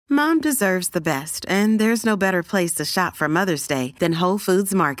Mom deserves the best, and there's no better place to shop for Mother's Day than Whole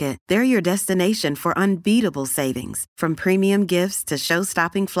Foods Market. They're your destination for unbeatable savings, from premium gifts to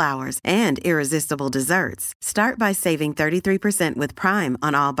show-stopping flowers and irresistible desserts. Start by saving 33% with Prime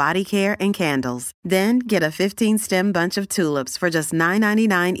on all body care and candles. Then get a 15-stem bunch of tulips for just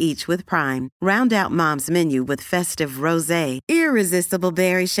 $9.99 each with Prime. Round out Mom's menu with festive rosé, irresistible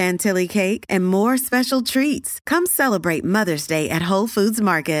berry chantilly cake, and more special treats. Come celebrate Mother's Day at Whole Foods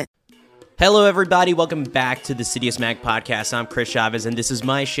Market. Hello, everybody. Welcome back to the Citius Mag Podcast. I'm Chris Chavez, and this is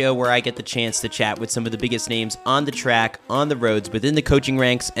my show where I get the chance to chat with some of the biggest names on the track, on the roads, within the coaching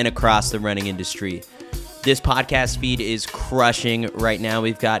ranks, and across the running industry. This podcast feed is crushing right now.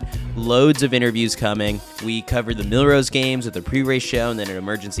 We've got loads of interviews coming. We covered the Millrose games with a pre-race show and then an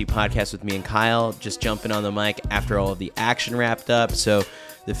emergency podcast with me and Kyle, just jumping on the mic after all of the action wrapped up. So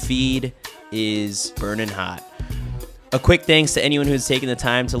the feed is burning hot. A quick thanks to anyone who's taken the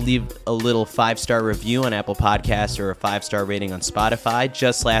time to leave a little 5-star review on Apple Podcasts or a 5-star rating on Spotify.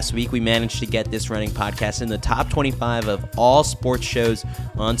 Just last week, we managed to get this running podcast in the top 25 of all sports shows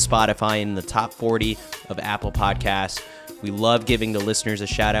on Spotify and in the top 40 of Apple Podcasts. We love giving the listeners a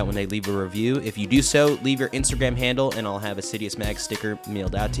shout out when they leave a review. If you do so, leave your Instagram handle and I'll have a Citius Mag sticker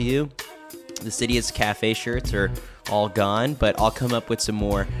mailed out to you. The Citius Cafe shirts are all gone, but I'll come up with some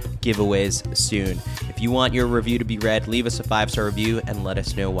more giveaways soon. If you want your review to be read, leave us a 5-star review and let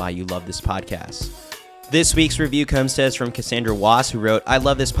us know why you love this podcast. This week's review comes to us from Cassandra Wass, who wrote, "I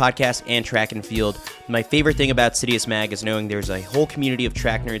love this podcast and track and field. My favorite thing about Citius Mag is knowing there's a whole community of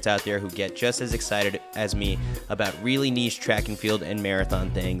track nerds out there who get just as excited as me about really niche track and field and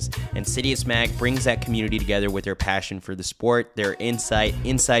marathon things. And Citius Mag brings that community together with their passion for the sport, their insight,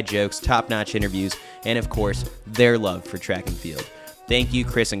 inside jokes, top-notch interviews, and of course, their love for track and field. Thank you,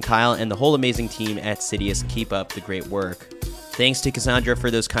 Chris and Kyle, and the whole amazing team at Citius. Keep up the great work." Thanks to Cassandra for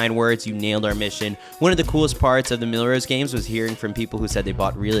those kind words. You nailed our mission. One of the coolest parts of the Millrose games was hearing from people who said they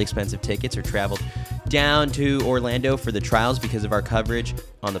bought really expensive tickets or traveled down to Orlando for the trials because of our coverage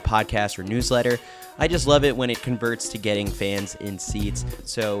on the podcast or newsletter. I just love it when it converts to getting fans in seats.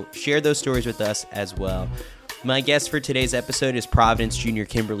 So share those stories with us as well. My guest for today's episode is Providence junior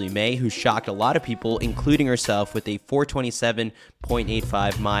Kimberley May, who shocked a lot of people, including herself, with a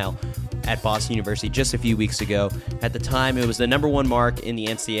 427.85 mile at Boston University just a few weeks ago. At the time, it was the number 1 mark in the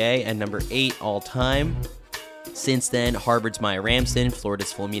NCAA and number 8 all-time. Since then, Harvard's Maya Ramsden,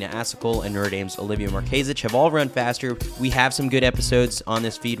 Florida's Philomena Asicol, and Notre Dame's Olivia Marquezich have all run faster. We have some good episodes on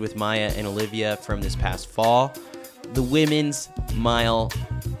this feed with Maya and Olivia from this past fall. The women's mile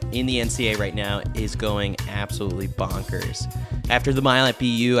in the NCAA right now is going absolutely bonkers. After the mile at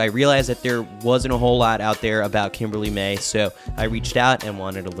BU, I realized that there wasn't a whole lot out there about Kimberley May, so I reached out and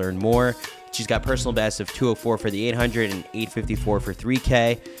wanted to learn more. She's got personal bests of 2:04 for the 800 and 8:54 for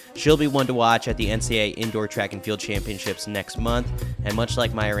 3K. She'll be one to watch at the NCAA Indoor Track and Field Championships next month, and much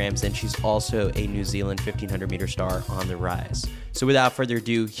like Maya Ramsden, she's also a New Zealand 1500-meter star on the rise. So without further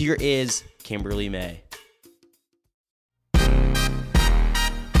ado, here is Kimberley May.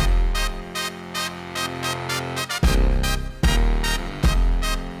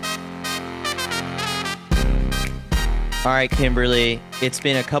 All right, Kimberley, it's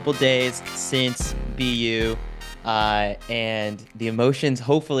been a couple days since BU, and the emotions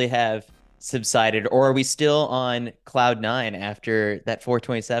hopefully have subsided, or are we still on cloud 9 after that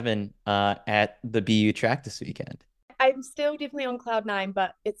 427 at the BU track this weekend? I'm still definitely on cloud 9,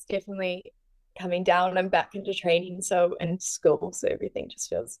 but it's definitely coming down. I'm back into training and school, so everything just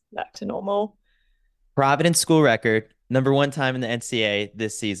feels back to normal. Providence school record, number 1 time in the NCAA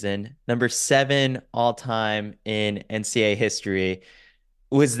this season, number 7 all time in NCAA history.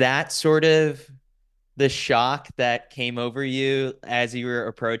 Was that sort of the shock that came over you as you were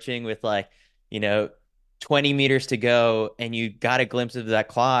approaching with 20 meters to go and you got a glimpse of that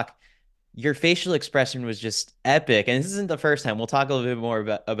clock? Your facial expression was just epic. And this isn't the first time. We'll talk a little bit more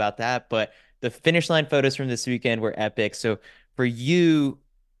about that, but the finish line photos from this weekend were epic. So for you,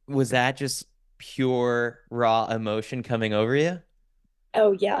 was that just pure raw emotion coming over you?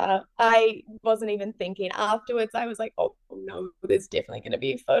 Oh yeah, I wasn't even thinking afterwards. I was like, oh no, there's definitely going to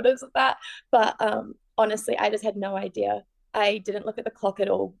be photos of that. But honestly, I just had no idea. I didn't look at the clock at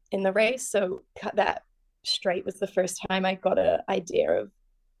all in the race, so cut that straight was the first time I got an idea of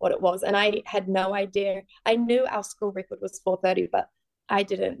what it was, and I had no idea. I knew our school record was 4:30, but I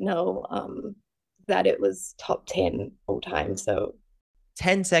didn't know that it was top 10 all time. So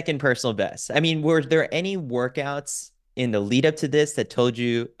 10-second personal best. I mean, were there any workouts in the lead up to this that told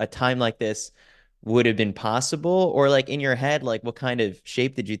you a time like this would have been possible? Or in your head, what kind of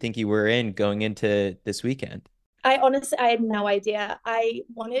shape did you think you were in going into this weekend? I had no idea. I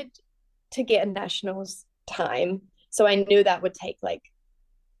wanted to get a nationals time, so I knew that would take like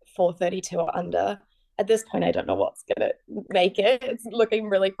 4:32 or under. At this point, I don't know what's gonna make it. It's looking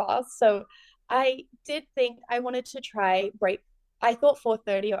really fast. So I did think I wanted to try break. I thought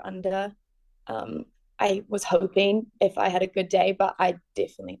 4:30 or under. Um, I was hoping if I had a good day, but I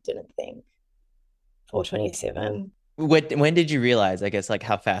definitely didn't think 4:27. When did you realize, I guess, like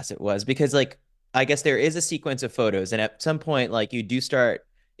how fast it was? Because like I guess there is a sequence of photos, and at some point, like you do start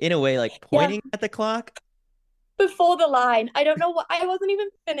in a way like Yeah, pointing at the clock. before the line. I don't know what I wasn't even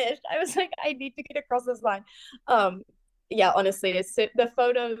finished. I was like, I need to get across this line. Um, yeah, honestly, it's the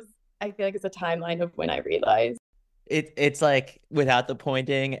photos. I feel like it's a timeline of when I realized. It's like without the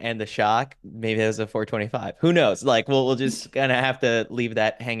pointing and the shock, maybe that was a 4:25. Who knows? Like we'll just kind of have to leave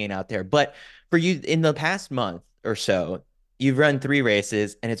that hanging out there. But for you in the past month or so, you've run three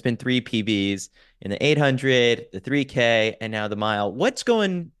races and it's been three PBs in the 800, the 3K, and now the mile. What's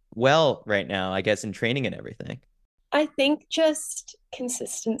going well right now, I guess, in training and everything? I think just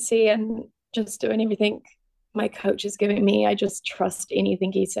consistency and just doing everything my coach is giving me. I just trust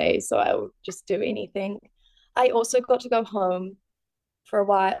anything he says, so I'll just do anything. I also got to go home for a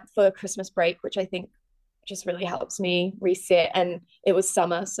while for Christmas break, which I think just really helps me reset. And it was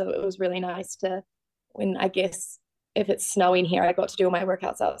summer, so it was really nice to, when I guess if it's snowing here, I got to do all my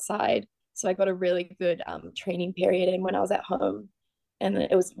workouts outside. So I got a really good training period in when I was at home. And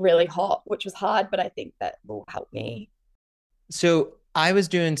it was really hot, which was hard, but I think that will help me. So I was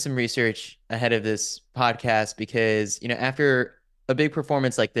doing some research ahead of this podcast because, after a big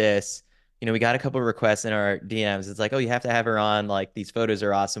performance like this, we got a couple of requests in our DMs. It's like, oh, you have to have her on. Like, these photos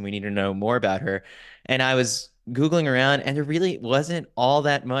are awesome. We need to know more about her. And I was Googling around, and there really wasn't all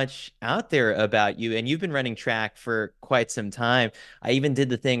that much out there about you. And you've been running track for quite some time. I even did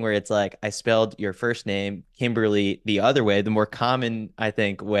the thing where it's like, I spelled your first name, Kimberly, the other way, the more common, I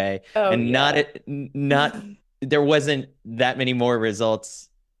think, way, Oh, and yeah. not there wasn't that many more results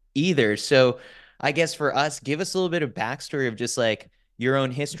either. So I guess for us, give us a little bit of backstory of just like your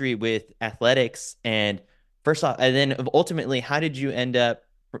own history with athletics and first off, and then ultimately, how did you end up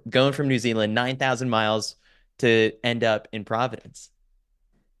going from New Zealand 9,000 miles to end up in Providence?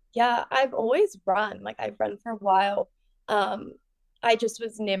 Yeah, I've always run. Like I've run for a while. Um, I just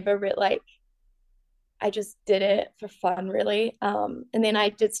was never like I just did it for fun, really. And then I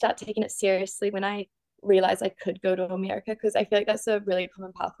did start taking it seriously when I realized I could go to America because I feel like that's a really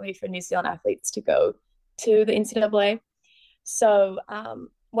common pathway for New Zealand athletes to go to the NCAA. So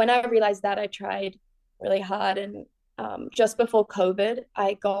when I realized that, I tried really hard. And just before COVID,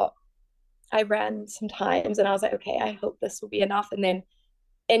 I ran some times and I was like, okay, I hope this will be enough. And then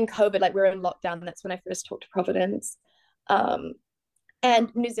in COVID, like we were in lockdown, that's when I first talked to Providence. Um,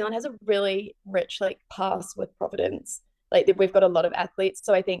 and New Zealand has a really rich like past with Providence. Like we've got a lot of athletes.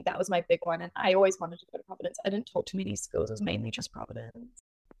 So I think that was my big one. And I always wanted to go to Providence. I didn't talk to many schools, it was mainly just Providence.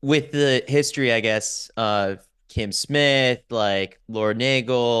 With the history, I guess, of Kim Smith, like Laura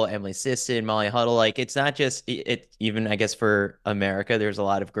Nagel, Emily Sisson, Molly Huddle, like it's not just even I guess for America, there's a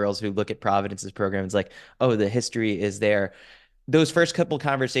lot of girls who look at Providence's programs like, oh, the history is there. Those first couple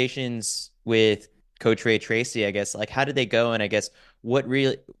conversations with Coach Ray Tracy, I guess, like how did they go? And I guess what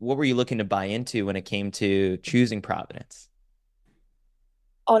were you looking to buy into when it came to choosing Providence?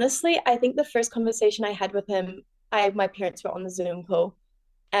 Honestly, I think the first conversation I had with him, my parents were on the Zoom call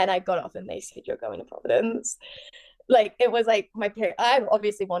and I got off and they said, you're going to Providence. Like it was like my parents, I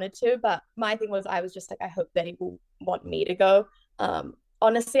obviously wanted to, but my thing was I was just like, I hope that he will want me to go.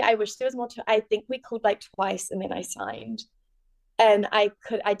 Honestly, I wish there was more to, I think we called like twice and then I signed. And I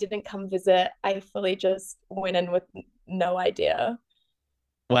didn't come visit. I fully just went in with no idea.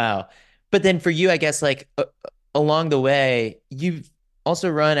 Wow. But then for you, I guess like along the way, you've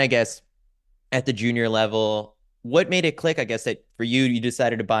also run, I guess, at the junior level. What made it click, I guess, that for you, you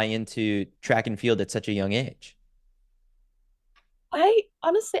decided to buy into track and field at such a young age? I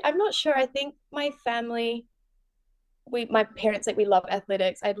honestly, I'm not sure. I think my family, my parents, like we love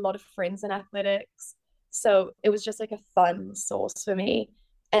athletics. I had a lot of friends in athletics. So it was just like a fun source for me.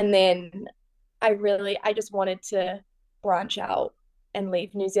 And then I just wanted to branch out and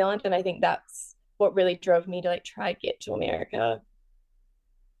leave New Zealand. And I think that's what really drove me to like try get to America.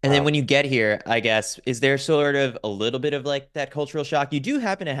 And then Um, when you get here, I guess, is there sort of a little bit of like that cultural shock? You do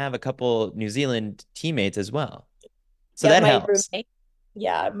happen to have a couple New Zealand teammates as well. So yeah, that helps.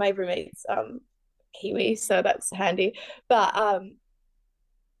 my roommate's Kiwi, so that's handy. But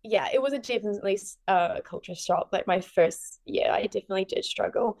yeah, it was a definitely culture shock. Like my first year, I definitely did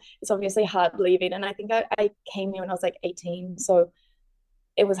struggle. It's obviously hard leaving, and I think I came here when I was like 18, so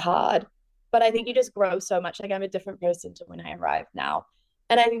it was hard. But I think you just grow so much. Like I'm a different person to when I arrived now.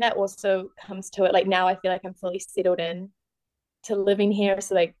 And I think that also comes to it. Like now I feel like I'm fully settled in to living here.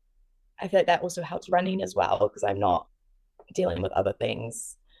 So like I feel like that also helps running as well because I'm not dealing with other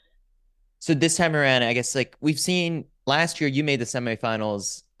things. So this time around, I guess like we've seen last year, you made the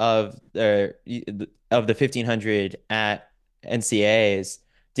semifinals of the 1500 at NCAAs,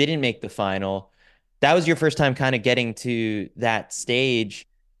 didn't make the final. That was your first time kind of getting to that stage.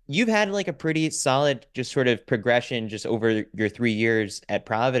 You've had like a pretty solid just sort of progression just over your 3 years at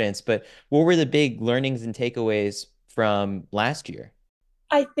Providence, but what were the big learnings and takeaways from last year?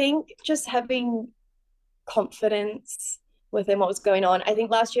 I think just having confidence within what was going on. I think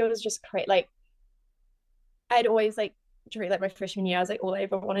last year was just great. Like I'd always like during like my freshman year, I was like, all I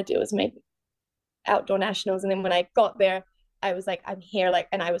ever want to do is make outdoor nationals. And then when I got there, I was like, I'm here, like,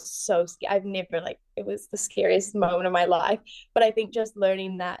 and I was so scared. I've never like it was the scariest moment of my life. But I think just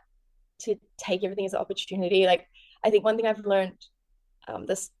learning that to take everything as an opportunity. Like I think one thing I've learned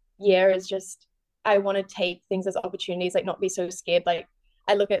this year is just I want to take things as opportunities, like not be so scared. Like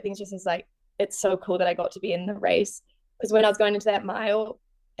I look at things just as like it's so cool that I got to be in the race because when I was going into that mile,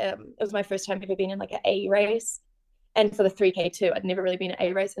 it was my first time ever being in like an A race, and for the 3K too, I'd never really been in an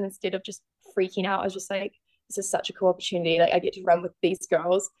A race, and instead of just freaking out, I was just like, this is such a cool opportunity. Like I get to run with these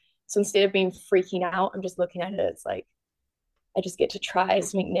girls, so instead of being freaking out, I'm just looking at it. It's like I just get to try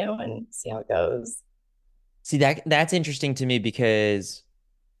something new and see how it goes. See, that's interesting to me because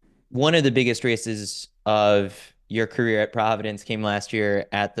one of the biggest races of your career at Providence came last year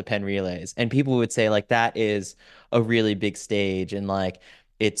at the Penn Relays. And people would say, like, that is a really big stage. And, like,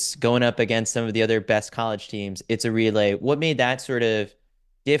 it's going up against some of the other best college teams. It's a relay. What made that sort of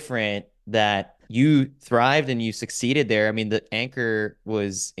different that you thrived and you succeeded there? I mean, the anchor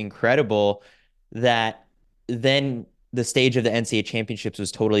was incredible. That then the stage of the NCAA championships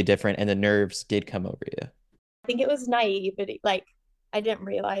was totally different and the nerves did come over you. I think it was naive, but like I didn't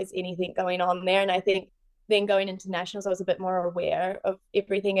realize anything going on there. And I think then going into nationals, I was a bit more aware of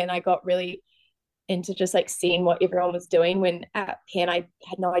everything, and I got really into just like seeing what everyone was doing. When at Penn, I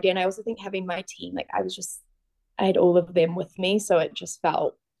had no idea, and I also think having my team, like I had all of them with me, so it just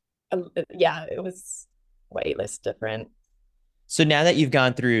felt, yeah, it was way less different. So now that you've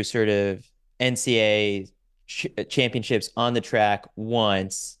gone through sort of NCAA championships on the track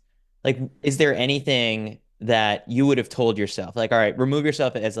once, like, is there anything that you would have told yourself? Like, all right, remove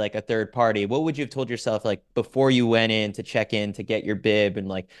yourself as like a third party. What would you have told yourself like before you went in to check in to get your bib and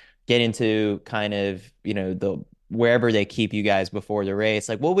like get into kind of, the wherever they keep you guys before the race?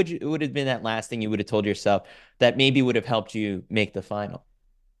 Like, it would have been that last thing you would have told yourself that maybe would have helped you make the final?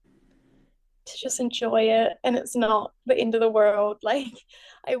 To just enjoy it, and it's not the end of the world. Like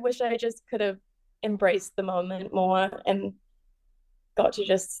I wish I just could have embraced the moment more and got to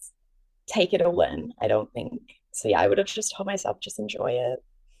just take it all in. I don't think so. Yeah, I would have just told myself just enjoy it.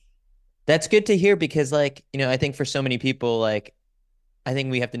 That's good to hear because like, I think for so many people, like I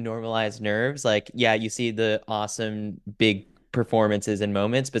think we have to normalize nerves. Like, yeah, you see the awesome big performances and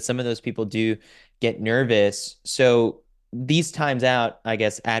moments, but some of those people do get nervous. So these times out, I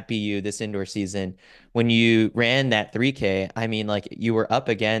guess, at BU this indoor season, when you ran that 3K, I mean, like you were up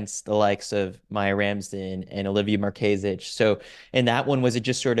against the likes of Maya Ramsden and Olivia Markezich. So in that one, was it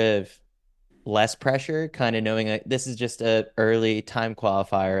just sort of less pressure, kind of knowing like this is just a early time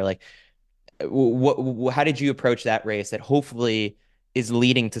qualifier? Like, how did you approach that race that hopefully is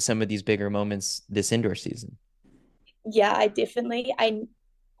leading to some of these bigger moments this indoor season? Yeah, I definitely I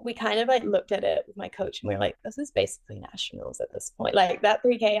we kind of like looked at it with my coach and we were like, this is basically nationals at this point. Like that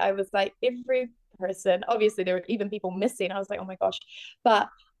 3K, I was like, every person, obviously there were even people missing. I was like, oh my gosh. But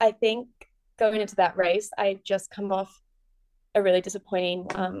I think going into that race, I just come off a really disappointing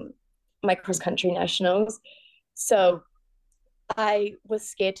my cross country nationals. So I was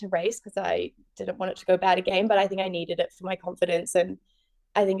scared to race because I didn't want it to go bad again, but I think I needed it for my confidence. And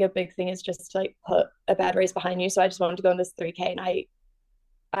I think a big thing is just to like put a bad race behind you. So I just wanted to go on this 3K, and I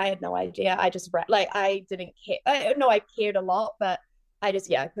had no idea. I just like I didn't care. I know I cared a lot, but I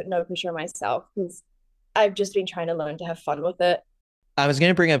just I put no pressure on myself because I've just been trying to learn to have fun with it. I was going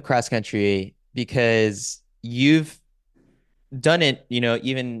to bring up cross country because you've done it,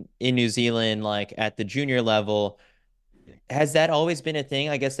 even in New Zealand, like at the junior level. Has that always been a thing,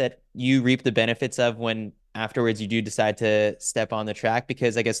 I guess, that you reap the benefits of when afterwards you do decide to step on the track?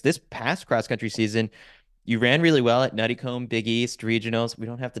 Because I guess this past cross country season, you ran really well at Nuttycombe, Big East, regionals. We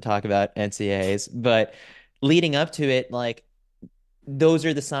don't have to talk about NCAAs, but leading up to it, like those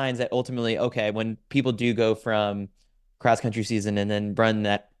are the signs that ultimately, okay, when people do go from cross country season and then run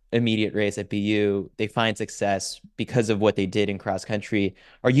that immediate race at BU, they find success because of what they did in cross country.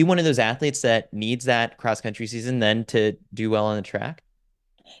 Are you one of those athletes that needs that cross country season then to do well on the track?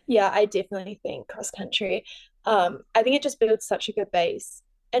 Yeah, I definitely think cross country. I think it just builds such a good base,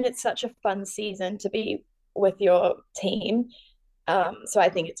 and it's such a fun season to be with your team. So I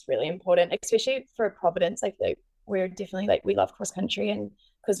think it's really important, especially for Providence. I feel like we're definitely like we love cross country, and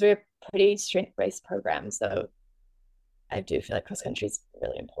because we're a pretty strength based program, so I do feel like cross country is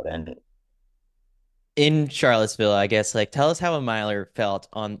really important. In Charlottesville, I guess, like tell us how a miler felt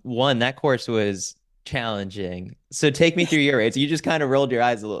on one. That course was challenging. So take me through your race. You just kind of rolled your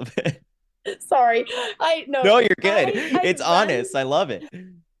eyes a little bit. Sorry, I no, No, you're good. I It's run. honest. I love it.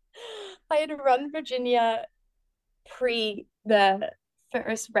 I had run Virginia pre the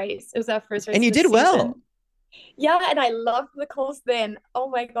first race. It was our first race And of you the did well. season. Yeah, and I loved the course then. Oh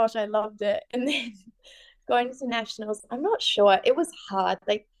my gosh, I loved it. And then going to nationals, I'm not sure. It was hard.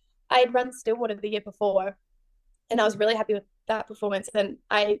 Like I had run Stillwater the year before, and I was really happy with that performance. And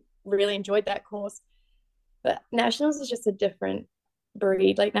I really enjoyed that course. But nationals is just a different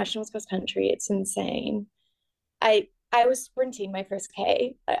breed. Like nationals cross country, it's insane. I was sprinting my first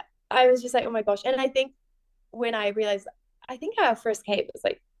K. I was just like, oh my gosh. And I think when I realized, I think our first K was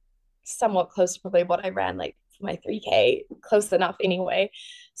like somewhat close to probably what I ran like for my 3K, close enough anyway.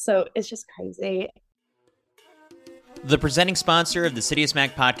 So it's just crazy. The presenting sponsor of the City of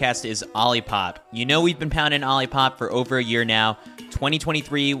Smack podcast is Olipop. You know we've been pounding Olipop for over a year now.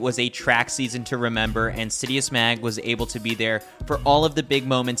 2023 was a track season to remember, and City of Smack was able to be there for all of the big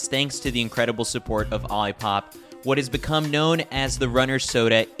moments thanks to the incredible support of Olipop. What has become known as the runner's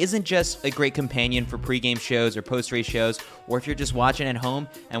soda isn't just a great companion for pregame shows or post-race shows, or if you're just watching at home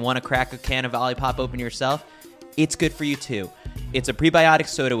and want to crack a can of Olipop open yourself, it's good for you too. It's a prebiotic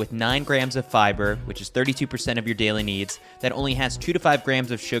soda with 9 grams of fiber, which is 32% of your daily needs, that only has 2 to 5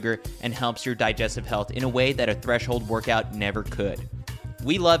 grams of sugar and helps your digestive health in a way that a threshold workout never could.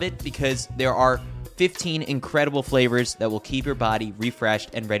 We love it because there are 15 incredible flavors that will keep your body refreshed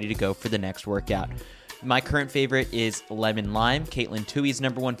and ready to go for the next workout. My current favorite is lemon lime. Caitlin Tui's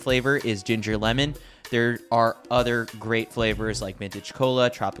number one flavor is ginger lemon. There are other great flavors like vintage cola,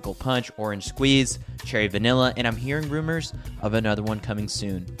 tropical punch, orange squeeze, cherry vanilla, and I'm hearing rumors of another one coming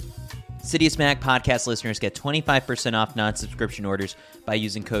soon. City of Smack podcast listeners get 25% off non-subscription orders by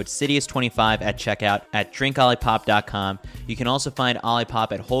using code CITIUS25 at checkout at drinkolipop.com. You can also find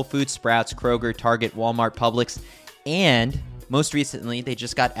Olipop at Whole Foods, Sprouts, Kroger, Target, Walmart, Publix, and most recently, they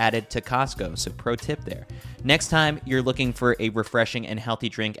just got added to Costco, so pro tip there. Next time you're looking for a refreshing and healthy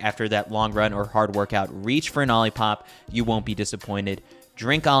drink after that long run or hard workout, reach for an Olipop. You won't be disappointed.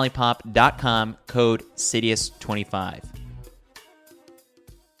 drinkolipop.com, code CITIUS25.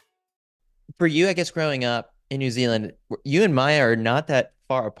 For you, I guess growing up in New Zealand, you and Maya are not that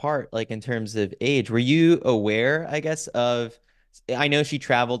far apart, like in terms of age. Were you aware, I guess, of, I know she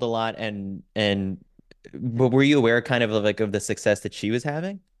traveled a lot but were you aware kind of like of the success that she was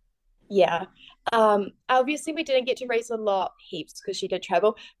having? Yeah. Obviously we didn't get to race a lot heaps because she did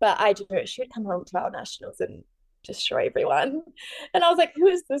travel, but I do she would come home to our nationals and destroy everyone. And I was like, who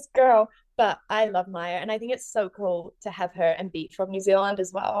is this girl? But I love Maya, and I think it's so cool to have her and beat from New Zealand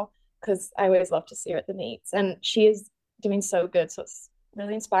as well, because I always love to see her at the meets, and she is doing so good. So it's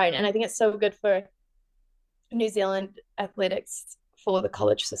really inspiring. And I think it's so good for New Zealand athletics for the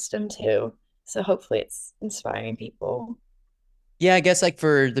college system too. So hopefully it's inspiring people. Yeah, I guess like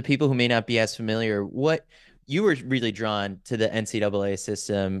for the people who may not be as familiar, what you were really drawn to the NCAA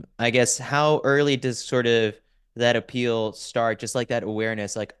system. I guess how early does sort of that appeal start? Just like that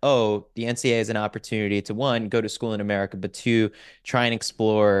awareness, like, oh, the NCAA is an opportunity to one, go to school in America, but two, try and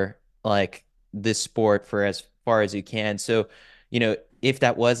explore like this sport for as far as you can. So, if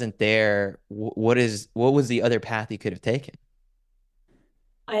that wasn't there, what was the other path you could have taken?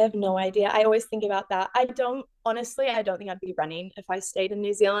 I have no idea. I always think about that. Honestly, I don't think I'd be running if I stayed in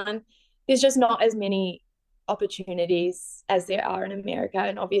New Zealand. There's just not as many opportunities as there are in America.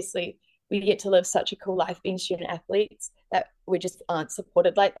 And obviously, we get to live such a cool life being student athletes that we just aren't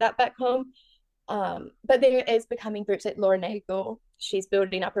supported like that back home. But there is becoming groups like Laura Nagel. She's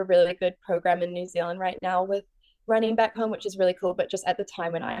building up a really good program in New Zealand right now with running back home, which is really cool. But just at the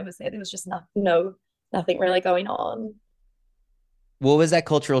time when I was there was just nothing really going on. What was that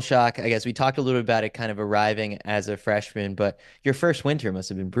cultural shock? I guess we talked a little bit about it kind of arriving as a freshman, but your first winter must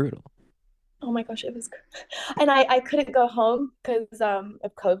have been brutal. Oh my gosh, it was, and I couldn't go home because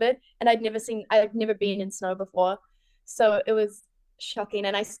of COVID, and I'd never been in snow before, so it was shocking.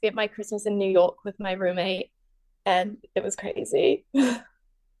 And I spent my Christmas in New York with my roommate, and it was crazy.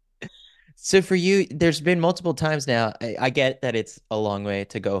 So for you, there's been multiple times now. I get that it's a long way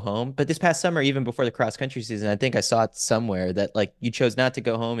to go home, but this past summer, even before the cross country season, I think I saw it somewhere that like you chose not to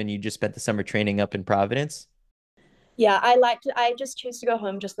go home and you just spent the summer training up in Providence. Yeah, I just choose to go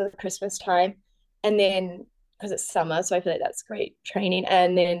home just for the Christmas time. And then because it's summer, so I feel like that's great training.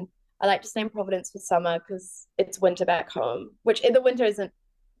 And then I like to stay in Providence for summer because it's winter back home, which in the winter isn't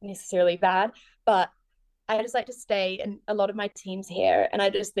necessarily bad, but I just like to stay and a lot of my team's here. And I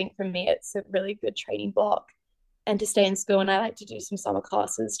just think for me, it's a really good training block and to stay in school. And I like to do some summer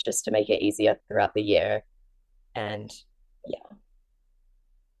classes just to make it easier throughout the year. And yeah.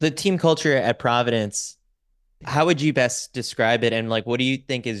 The team culture at Providence, how would you best describe it? And like, what do you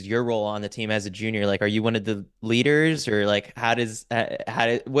think is your role on the team as a junior? Like, are you one of the leaders or like,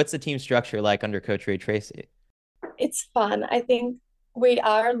 what's the team structure like under Coach Ray Tracy? It's fun. I think we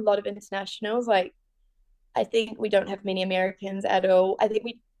are a lot of internationals. Like I think we don't have many Americans at all. I think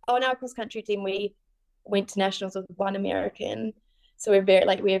we on our cross country team we went to nationals with one American. So we're very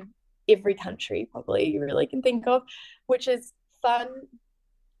like we have every country probably you really can think of, which is fun.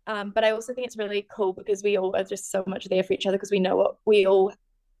 But I also think it's really cool because we all are just so much there for each other because we know what we all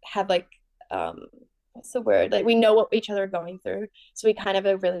have like what's the word? Like we know what each other are going through. So we kind of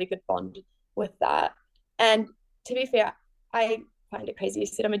have a really good bond with that. And to be fair, I find it crazy you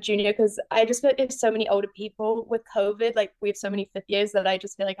said I'm a junior because I just feel like there's so many older people with COVID. Like we have so many fifth years that I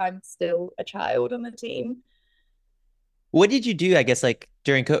just feel like I'm still a child on the team. What did you do? I guess like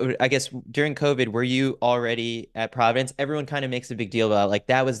during COVID, I guess during COVID, were you already at Providence? Everyone kind of makes a big deal about like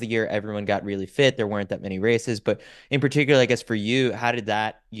that was the year everyone got really fit. There weren't that many races, but in particular, I guess for you, how did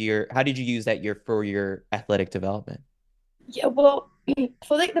you use that year for your athletic development? Yeah, well,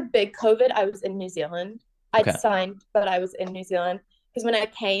 for like the big COVID, I was in New Zealand. I'd Okay. signed, but I was in New Zealand because when I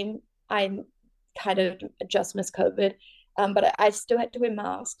came, I kind of just missed COVID. But I still had to wear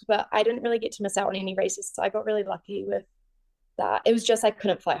masks, but I didn't really get to miss out on any races. So I got really lucky with that. It was just I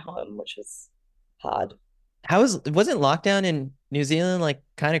couldn't fly home, which was hard. Wasn't lockdown in New Zealand like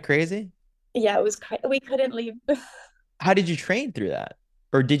kind of crazy? Yeah, it was we couldn't leave. How did you train through that?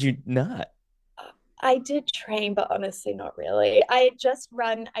 Or did you not? I did train, but honestly, not really. I had just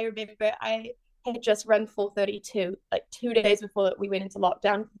run, I remember I had just run 4:32 like 2 days before we went into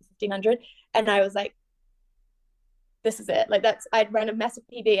lockdown for 1500. And I was like, this is it. Like I'd run a massive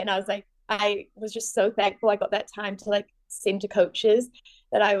PB and I was like, I was just so thankful I got that time to like send to coaches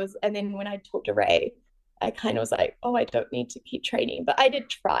that I was. And then when I talked to Ray, I kind of was like, oh, I don't need to keep training. But I did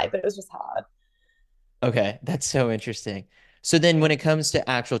try, but it was just hard. Okay, that's so interesting. So then when it comes to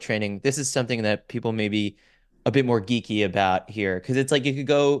actual training, this is something that people may be a bit more geeky about here because it's like you could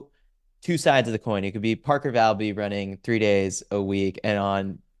go two sides of the coin. You could be Parker Valby running 3 days a week and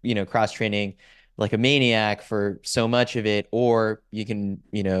on, cross training like a maniac for so much of it, or you can,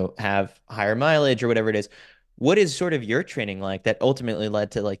 have higher mileage or whatever it is. What is sort of your training like that ultimately led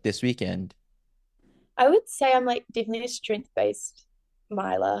to like this weekend? I would say I'm like definitely a strength based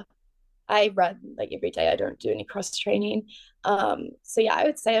miler. I run like every day. I don't do any cross training. So yeah, I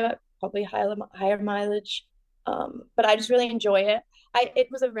would say I'm probably higher mileage. But I just really enjoy it. It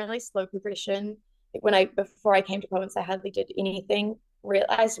was a really slow progression. Like when I before I came to Providence, I hardly did anything real.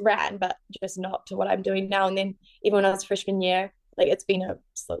 I ran, but just not to what I'm doing now. And then even when I was freshman year, like it's been a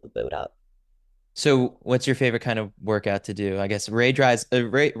slow build up. So what's your favorite kind of workout to do? I guess Ray draws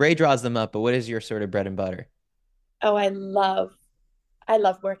them up, but what is your sort of bread and butter? Oh, I love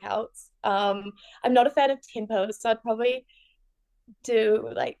workouts. I'm not a fan of tempo, so I'd probably do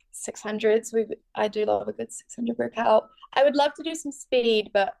like 600s. I do love a good 600 workout. I would love to do some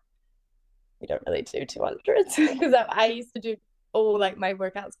speed, but we don't really do 200s because I used to do all like my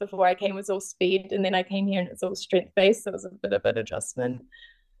workouts before I came was all speed, and then I came here and it's all strength based, so it was a bit of an adjustment.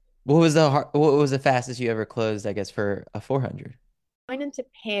 What was the fastest you ever closed, I guess, for a 400? Going into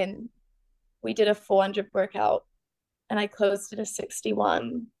Penn, we did a 400 workout, and I closed at a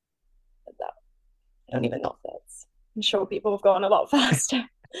 61. I don't even know if that's. I'm sure people have gone a lot faster.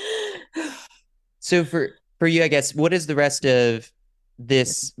 So for you, I guess, what is the rest of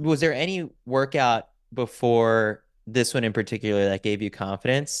this? Was there any workout before this one in particular that gave you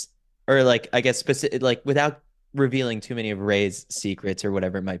confidence? Or like, I guess specific, like without revealing too many of Ray's secrets or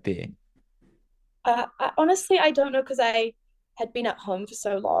whatever it might be. Honestly, I don't know because I had been at home for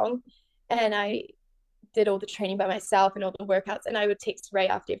so long, and I did all the training by myself and all the workouts. And I would text Ray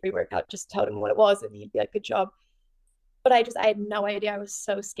after every workout, just tell him what it was, and he'd be like, "Good job." But I had no idea. I was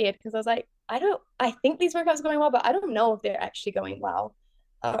so scared because I was like, I think these workouts are going well, but I don't know if they're actually going well.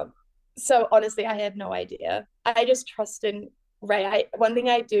 Um, so honestly, I had no idea. I just trust in Ray. One thing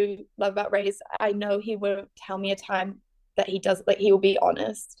I do love about Ray is I know he won't tell me a time that he does, like he will be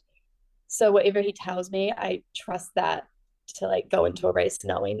honest. So whatever he tells me, I trust that to like go into a race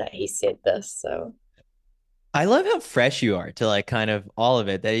knowing that he said this. So I love how fresh you are to like kind of all of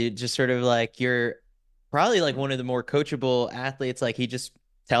it. That you just sort of like you're probably like one of the more coachable athletes. Like he just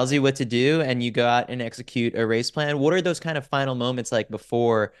tells you what to do and you go out and execute a race plan. What are those kind of final moments like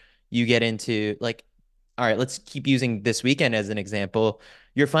before you get into like, all right, let's keep using this weekend as an example.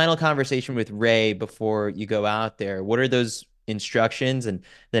 Your final conversation with Ray before you go out there. What are those instructions and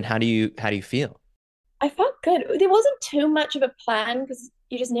then how do you feel? I felt good. There wasn't too much of a plan because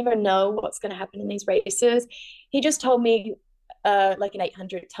you just never know what's going to happen in these races. He just told me like an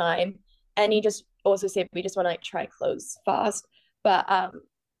 800 time, and he just also said we just want to like try close fast. But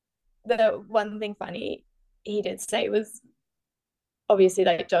the one thing funny he did say was obviously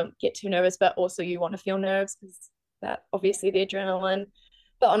like don't get too nervous, but also you want to feel nerves because that obviously the adrenaline.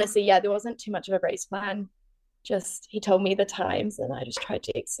 But honestly, yeah, there wasn't too much of a race plan. Just he told me the times, and I just tried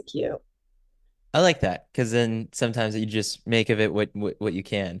to execute. I like that because then sometimes you just make of it what you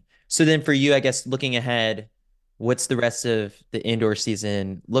can. So then for you, I guess looking ahead, what's the rest of the indoor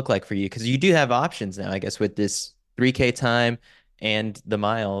season look like for you? Because you do have options now, I guess, with this 3K time and the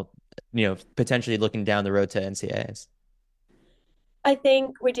mile, potentially looking down the road to NCAAs. I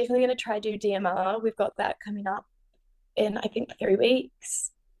think we're definitely going to try to do DMR. We've got that coming up in I think 3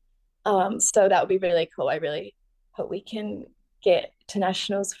 weeks. So that would be really cool. I really hope we can get to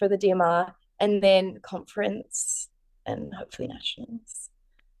nationals for the DMR and then conference and hopefully nationals.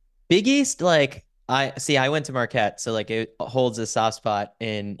 Big East, like I see, I went to Marquette, so like it holds a soft spot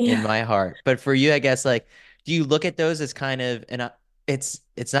in Yeah. my heart. But for you, I guess like, do you look at those as kind of and it's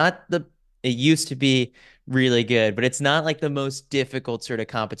not the it used to be really good, but it's not like the most difficult sort of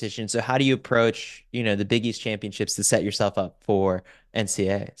competition. So how do you approach, the Big East championships to set yourself up for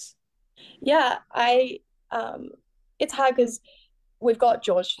NCAAs? Yeah, I it's hard because we've got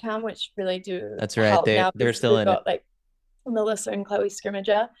Georgetown, which really do That's right. help They now they're because still we've in it. got like Melissa and Chloe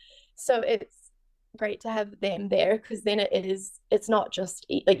Scrimmager. So it's great to have them there because then it's not just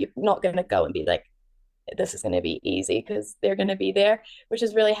like you're not going to go and be like this is going to be easy because they're going to be there, which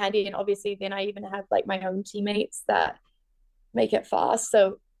is really handy. And obviously, then I even have like my own teammates that make it fast.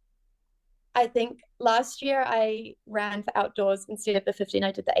 So I think last year I ran for outdoors instead of the 15,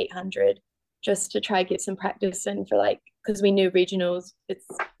 I did the 800 just to try get some practice in for like, because we knew regionals, it's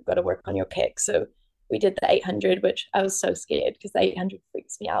got to work on your kick. So we did the 800, which I was so scared because the 800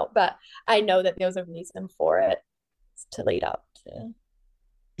 freaks me out. But I know that there was a reason for it to lead up to.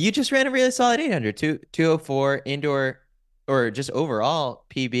 You just ran a really solid 800, 204 indoor or just overall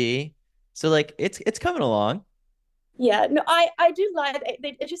PB. So like it's coming along. Yeah, no, I do like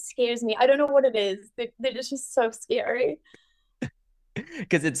it just scares me. I don't know what it is. They're just so scary.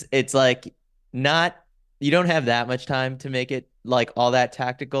 Because it's like not you don't have that much time to make it like all that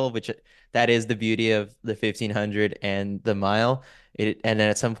tactical, which that is the beauty of the 1500 and the mile. And then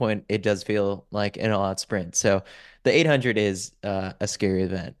at some point it does feel like an all-out sprint. So the 800 is a scary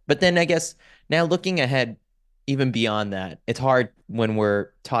event. But then I guess now looking ahead, even beyond that, it's hard when we're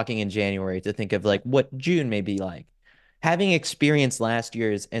talking in January to think of like what June may be like. Having experienced last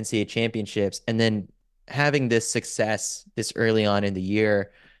year's NCAA championships and then having this success this early on in the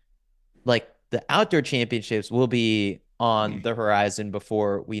year, like the outdoor championships will be on the horizon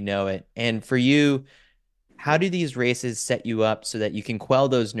before we know it. And for you, how do these races set you up so that you can quell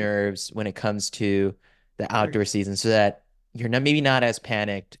those nerves when it comes to the outdoor season so that you're not maybe not as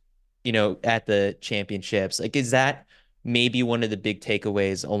panicked, at the championships? Like, is that maybe one of the big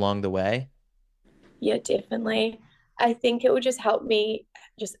takeaways along the way? Yeah, definitely. I think it would just help me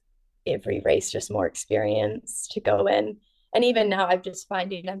just every race, just more experience to go in. And even now, I'm just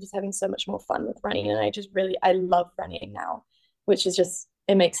having so much more fun with running. And I love running now, which is just,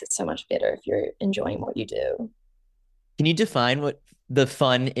 it makes it so much better if you're enjoying what you do. Can you define what the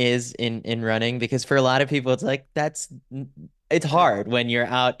fun is in running? Because for a lot of people, it's like it's hard when you're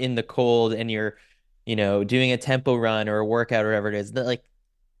out in the cold and you're, doing a tempo run or a workout or whatever it is. That like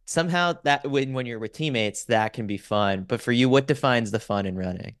somehow that when you're with teammates, that can be fun. But for you, what defines the fun in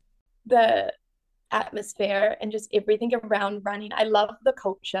running? The atmosphere and just everything around running. I love the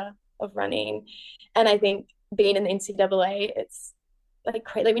culture of running. And I think being in the NCAA, it's like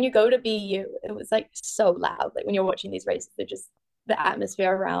crazy. Like when you go to BU, it was like so loud. Like when you're watching these races, they're just the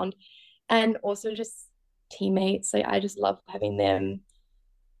atmosphere around and also just teammates. Like I just love having them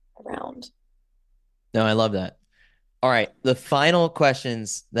around. No, I love that. All right, the final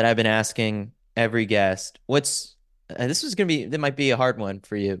questions that I've been asking every guest. This was gonna be that might be a hard one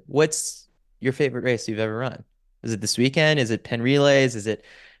for you. What's your favorite race you've ever run? Is it this weekend? Is it Penn Relays? Is it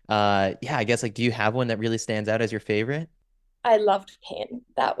yeah, I guess like do you have one that really stands out as your favorite? I loved Penn.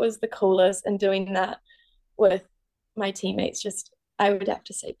 That was the coolest. And doing that with my teammates, just I would have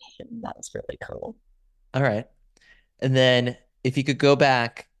to say Penn. That was really cool. All right. And then if you could go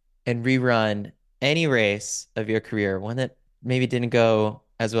back and rerun any race of your career, one that maybe didn't go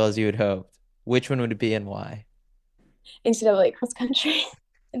as well as you had hoped, which one would it be and why? NCAA cross country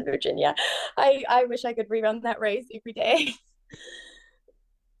in Virginia. I wish I could rerun that race every day.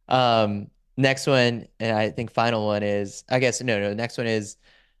 Next one, and I think final one is, I guess, no, next one is,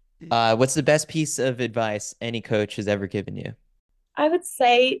 what's the best piece of advice any coach has ever given you? I would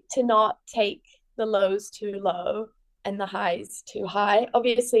say to not take the lows too low and the highs too high.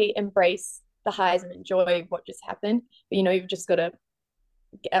 Obviously, embrace the highs and enjoy what just happened. But you've just got to,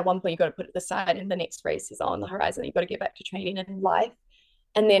 at one point, you've got to put it aside, and the next race is on the horizon. You've got to get back to training and life.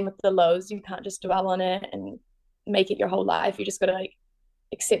 And then with the lows, you can't just dwell on it and make it your whole life. You just got to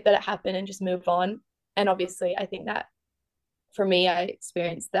accept that it happened and just move on. And obviously, I think that for me, I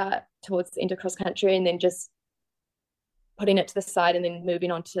experienced that towards the end of cross country, and then just putting it to the side and then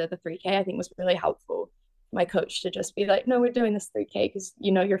moving on to the 3K, I think was really helpful. My coach to just be like, no, we're doing this 3K because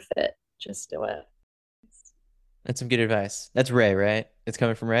you're fit. Just do it. That's some good advice. That's Ray, right? It's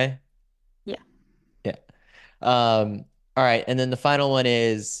coming from Ray? Yeah. Yeah. All right. And then the final one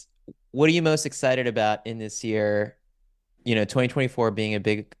is, what are you most excited about in this year? 2024 being a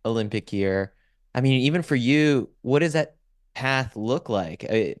big Olympic year. I mean, even for you, what does that path look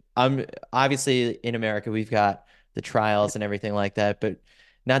like? I'm obviously in America, we've got the trials and everything like that, but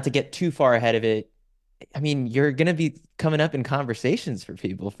not to get too far ahead of it. I mean, you're going to be coming up in conversations for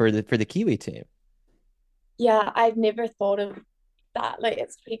people for the Kiwi team. Yeah, I've never thought of that. Like,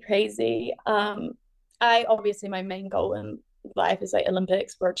 it's pretty crazy. I obviously, my main goal in life is like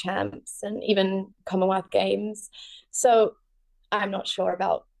Olympics, world champs, and even Commonwealth Games. So I'm not sure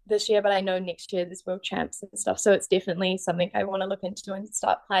about this year, but I know next year there's world champs and stuff. So it's definitely something I want to look into and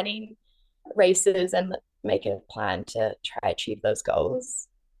start planning races and make a plan to try achieve those goals.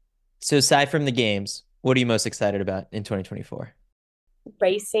 So aside from the games, what are you most excited about in 2024?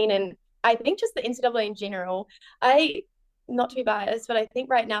 Racing, and I think just the NCAA in general. I, not to be biased, but I think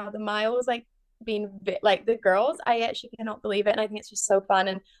right now the miles being like the girls, I actually cannot believe it, and I think it's just so fun.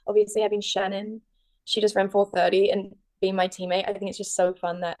 And obviously having Shannon, she just ran 4:30, and being my teammate, I think it's just so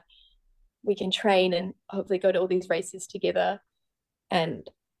fun that we can train and hopefully go to all these races together. And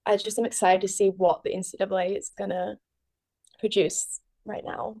I just am excited to see what the NCAA is gonna produce right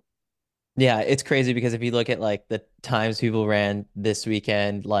now. Yeah, it's crazy because if you look at like the times people ran this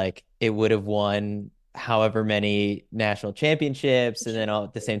weekend, like it would have won however many national championships, and then all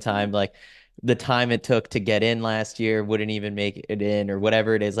at the same time, like the time it took to get in last year wouldn't even make it in or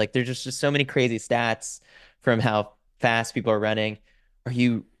whatever it is. Like there's just so many crazy stats from how fast people are running. Are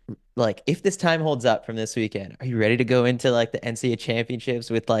you like, if this time holds up from this weekend, are you ready to go into like the NCAA championships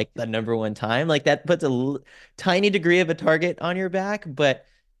with like the number one time? Like that puts a tiny degree of a target on your back, but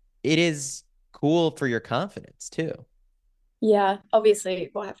it is cool for your confidence too. Yeah, obviously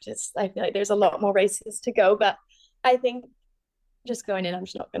we'll have to. I feel like there's a lot more races to go, but I think just going in, I'm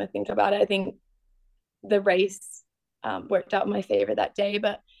just not going to think about it. I think the race worked out in my favor that day,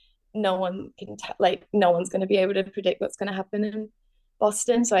 but no one can no one's going to be able to predict what's going to happen in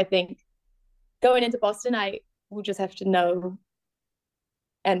Boston. So I think going into Boston, I will just have to know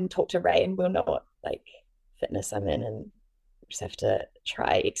and talk to Ray, and we'll know what fitness I'm in, and just have to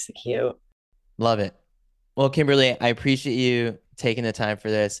try execute. Love it. Well, Kimberley, I appreciate you taking the time for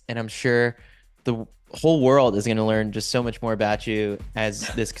this, and I'm sure the whole world is going to learn just so much more about you as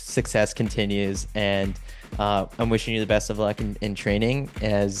this success continues. And I'm wishing you the best of luck in training,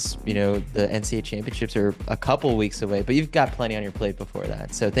 as the NCAA championships are a couple weeks away, but you've got plenty on your plate before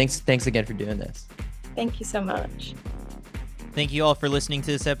that. So thanks again for doing this. Thank you so much. Thank you all for listening to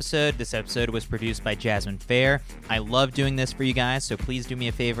this episode. This episode was produced by Jasmine Fair. I love doing this for you guys, so please do me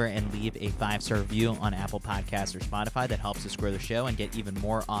a favor and leave a 5-star review on Apple Podcasts or Spotify. That helps us grow the show and get even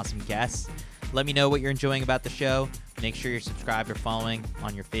more awesome guests. Let me know what you're enjoying about the show. Make sure you're subscribed or following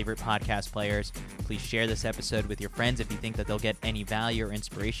on your favorite podcast players. Please share this episode with your friends if you think that they'll get any value or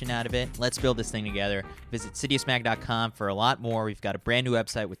inspiration out of it. Let's build this thing together. Visit citiusmag.com for a lot more. We've got a brand new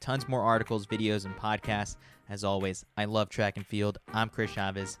website with tons more articles, videos, and podcasts. As always, I love track and field. I'm Chris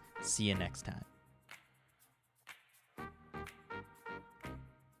Chavez. See you next time.